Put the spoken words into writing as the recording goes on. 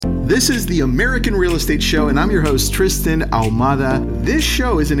This is the American Real Estate Show, and I'm your host, Tristan Ahumada. This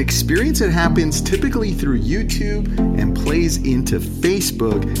show is an experience that happens typically through YouTube and plays into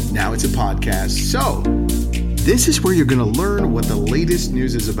Facebook. Now it's a podcast. So, this is where you're going to learn what the latest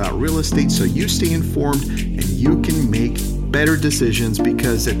news is about real estate so you stay informed and you can make better decisions,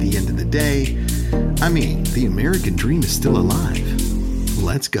 because at the end of the day, the American dream is still alive.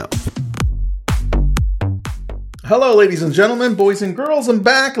 Let's go. Hello, ladies and gentlemen, boys and girls. I'm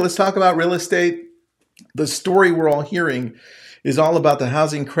back. Let's talk about real estate. The story we're all hearing is all about the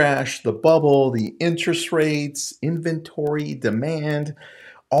housing crash, the bubble, the interest rates, inventory, demand,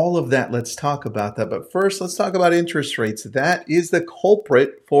 all of that. Let's talk about that. But first, let's talk about interest rates. That is the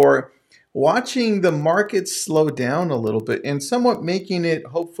culprit for watching the market slow down a little bit and somewhat making it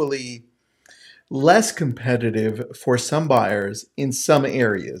hopefully less competitive for some buyers in some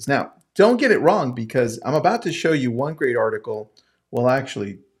areas. Now, don't get it wrong, because I'm about to show you one great article, well,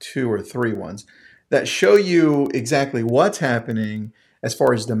 actually 2 or 3 ones, that show you exactly what's happening as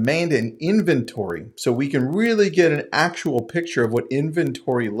far as demand and inventory. So we can really get an actual picture of what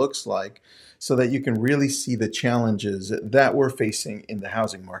inventory looks like so that you can really see the challenges that we're facing in the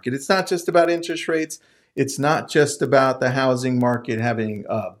housing market. It's not just about interest rates. It's not just about the housing market having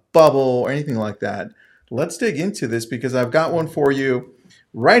a bubble or anything like that. Let's dig into this, because I've got one for you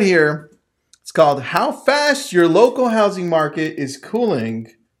right here. It's called How Fast Your Local Housing Market is Cooling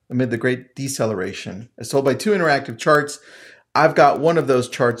Amid the Great Deceleration. It's told by 2 interactive charts. I've got one of those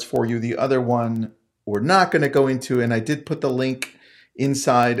charts for you. The other one we're not going to go into, and I did put the link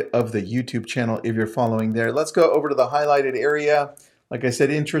inside of the YouTube channel if you're following there. Let's go over to the highlighted area. Like I said,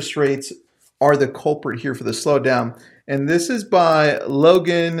 interest rates are the culprit here for the slowdown. And this is by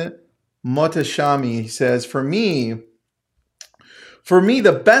Logan Mohtashami. He says, For me,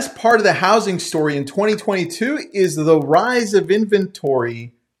 the best part of the housing story in 2022 is the rise of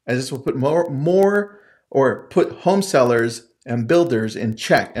inventory, as this will put put home sellers and builders in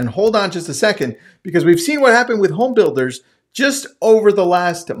check. And hold on just a second, because we've seen what happened with home builders just over the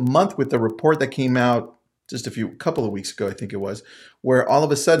last month with the report that came out just couple of weeks ago, I think it was, where all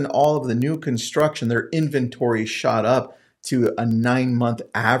of a sudden all of the new construction, their inventory shot up to a 9-month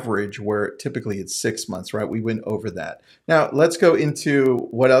average, where typically it's 6 months, right? We went over that. Now, let's go into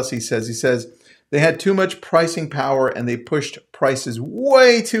what else he says. He says, they had too much pricing power and they pushed prices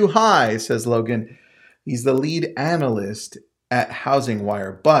way too high, says Logan. He's the lead analyst at Housing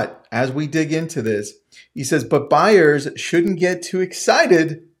Wire. But as we dig into this, he says, but buyers shouldn't get too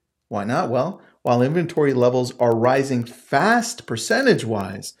excited. Why not? Well, while inventory levels are rising fast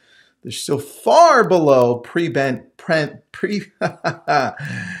percentage-wise, they're still far below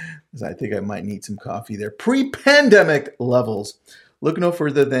I think I might need some coffee there. Pre-pandemic levels. Look no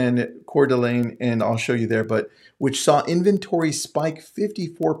further than Coeur d'Alene, and I'll show you there, but which saw inventory spike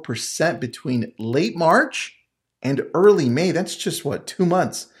 54% between late March and early May. That's just 2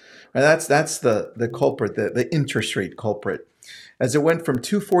 months. Right? That's the culprit, the interest rate culprit, as it went from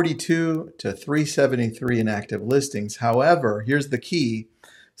 242 to 373 in active listings. However, here's the key.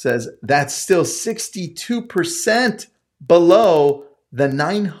 Says that's still 62% below the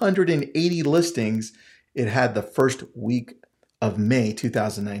 980 listings it had the first week of May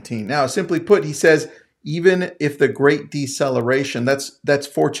 2019. Now, simply put, he says, even if the great deceleration, that's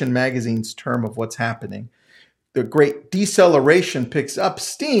Fortune magazine's term of what's happening, the great deceleration picks up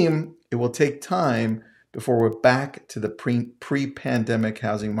steam, it will take time before we're back to the pre-pandemic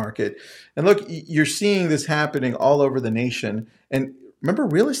housing market. And look, you're seeing this happening all over the nation. And remember,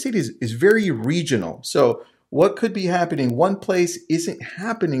 real estate is very regional. So what could be happening one place isn't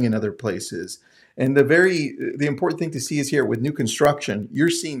happening in other places. And the important thing to see is here with new construction,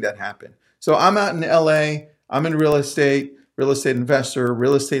 you're seeing that happen. So I'm out in LA, I'm in real estate investor,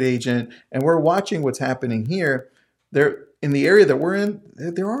 real estate agent, and we're watching what's happening here. There, in the area that we're in,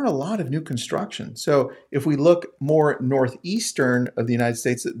 there aren't a lot of new construction. So if we look more northeastern of the United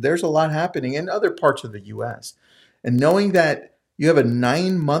States, there's a lot happening in other parts of the US. And knowing that you have a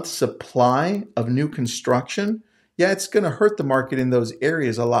 9-month supply of new construction, it's going to hurt the market in those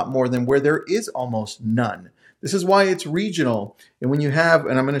areas a lot more than where there is almost none. This is why it's regional. And when you have,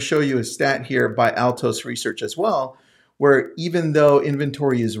 and I'm going to show you a stat here by Altos Research as well, where even though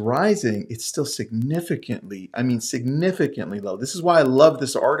inventory is rising, it's still significantly low. This is why I love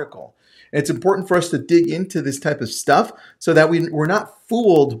this article. And it's important for us to dig into this type of stuff so that we're not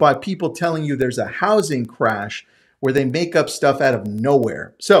fooled by people telling you there's a housing crash where they make up stuff out of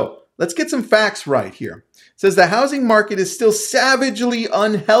nowhere. So let's get some facts right here. It says the housing market is still savagely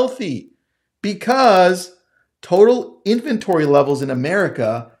unhealthy because total inventory levels in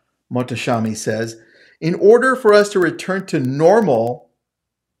America, Mohtashami says, in order for us to return to normal,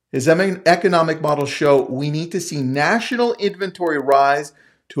 His economic models show we need to see national inventory rise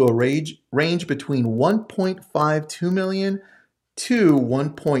to a range between 1.52 million to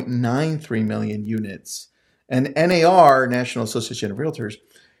 1.93 million units. And NAR, National Association of Realtors,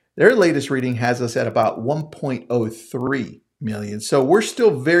 their latest reading has us at about 1.03 million. So we're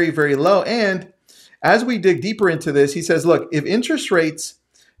still very, very low. And as we dig deeper into this, he says, look, if interest rates,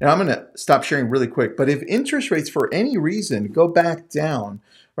 and I'm going to stop sharing really quick, but if interest rates for any reason go back down,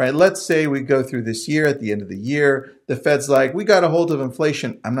 right? Let's say we go through this year, at the end of the year, the Fed's like, we got a hold of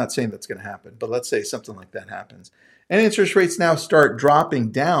inflation. I'm not saying that's going to happen, but let's say something like that happens. And interest rates now start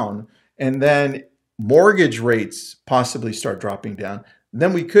dropping down, and then mortgage rates possibly start dropping down.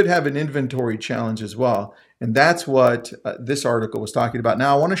 Then we could have an inventory challenge as well. And that's what this article was talking about.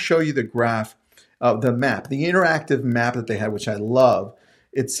 Now, I want to show you the graph, the map, the interactive map that they had, which I love.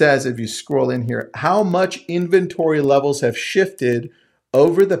 It says, if you scroll in here, how much inventory levels have shifted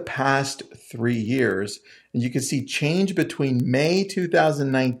over the past 3 years. And you can see change between May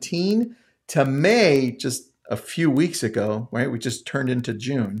 2019 to May, just a few weeks ago, right? We just turned into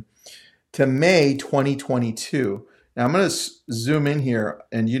June, to May 2022. Now I'm going to zoom in here,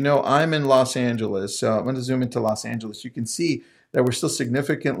 and you know I'm in Los Angeles, so I'm going to zoom into Los Angeles. You can see that we're still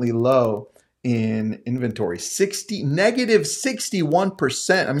significantly low in inventory, negative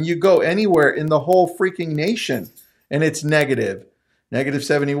 61%. I mean, you go anywhere in the whole freaking nation, and it's negative. Negative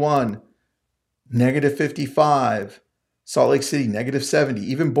 71, negative 55, Salt Lake City, negative 70,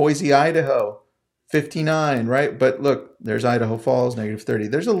 even Boise, Idaho, 59, right? But look, there's Idaho Falls, negative 30.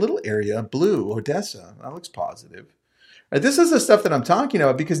 There's a little area, blue, Odessa. That looks positive. Right, this is the stuff that I'm talking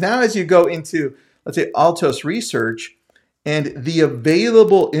about, because now as you go into, let's say, Altos Research and the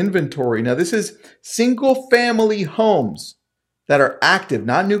available inventory. Now, this is single family homes that are active,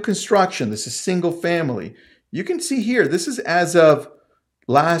 not new construction. This is single family. You can see here, this is as of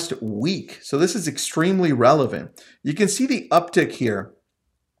last week. So this is extremely relevant. You can see the uptick here.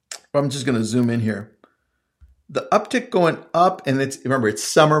 I'm just going to zoom in here. The uptick going up, and remember, it's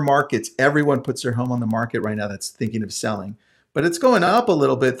summer markets. Everyone puts their home on the market right now that's thinking of selling. But it's going up a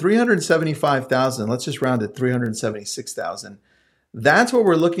little bit, 375,000. Let's just round it, 376,000. That's what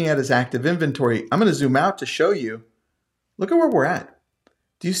we're looking at as active inventory. I'm going to zoom out to show you. Look at where we're at.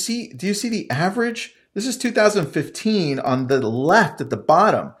 Do you see the average? This is 2015 on the left at the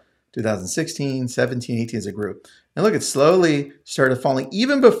bottom, 2016, 17, 18 as a group. And look, it slowly started falling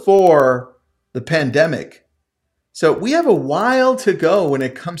even before the pandemic. So we have a while to go when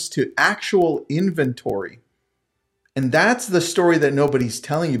it comes to actual inventory. And that's the story that nobody's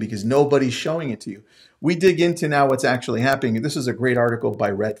telling you because nobody's showing it to you. We dig into now what's actually happening. This is a great article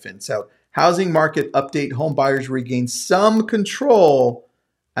by Redfin. So housing market update, home buyers regain some control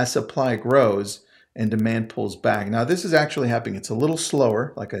as supply grows and demand pulls back. Now, this is actually happening. It's a little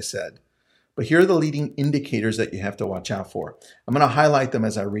slower, like I said, but here are the leading indicators that you have to watch out for. I'm going to highlight them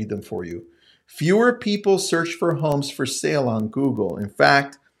as I read them for you. Fewer people search for homes for sale on Google. In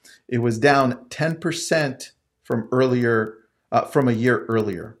fact, it was down 10% from a year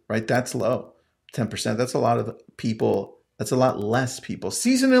earlier, right? That's low. 10%. That's a lot of people. That's a lot less people.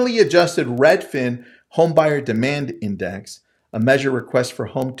 Seasonally adjusted Redfin Homebuyer Demand Index, a measure request for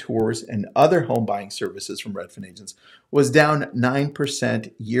home tours and other home buying services from Redfin agents, was down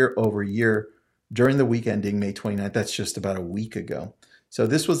 9% year over year during the week ending May 29th. That's just about a week ago. So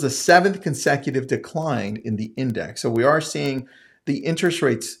this was the 7th consecutive decline in the index. So we are seeing the interest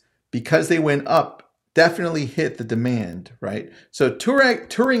rates, because they went up, definitely hit the demand, right? So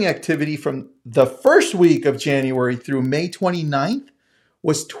touring activity from the first week of January through May 29th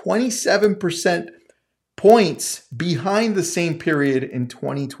was 27% points behind the same period in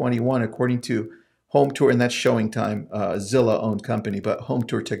 2021, according to Home Tour, and that's Showing Time, Zillow-owned company, but Home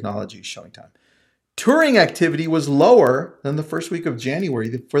Tour Technology is Showing Time. Touring activity was lower than the first week of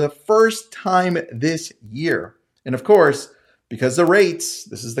January for the first time this year. And of course, because the rates,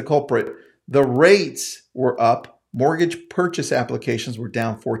 this is the culprit, the rates were up. Mortgage purchase applications were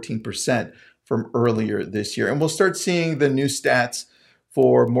down 14% from earlier this year. And we'll start seeing the new stats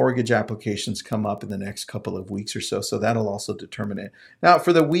for mortgage applications come up in the next couple of weeks or so. So that'll also determine it. Now,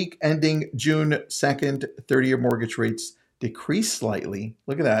 for the week ending June 2nd, 30-year mortgage rates decreased slightly.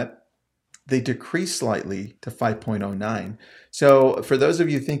 Look at that. They decreased slightly to 5.09. So for those of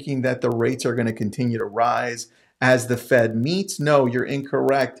you thinking that the rates are going to continue to rise as the Fed meets, no, you're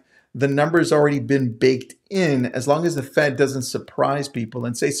incorrect. The number's already been baked in. As long as the Fed doesn't surprise people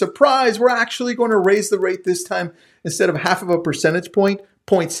and say, surprise, we're actually going to raise the rate this time instead of half of a percentage point,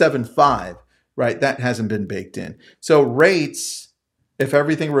 0.75, right? That hasn't been baked in. So rates, if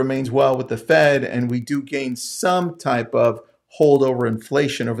everything remains well with the Fed and we do gain some type of hold over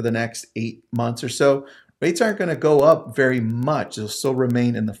inflation over the next 8 months or so, rates aren't going to go up very much. They'll still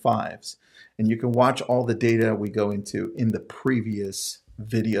remain in the fives. And you can watch all the data we go into in the previous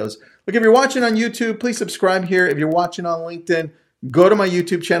videos. Look, if you're watching on YouTube, please subscribe here. If you're watching on LinkedIn, go to my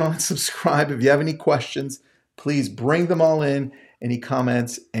YouTube channel and subscribe. If you have any questions, please bring them all in. Any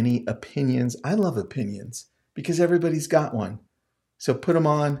comments, any opinions. I love opinions because everybody's got one. So put them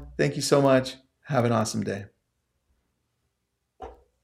on. Thank you so much. Have an awesome day.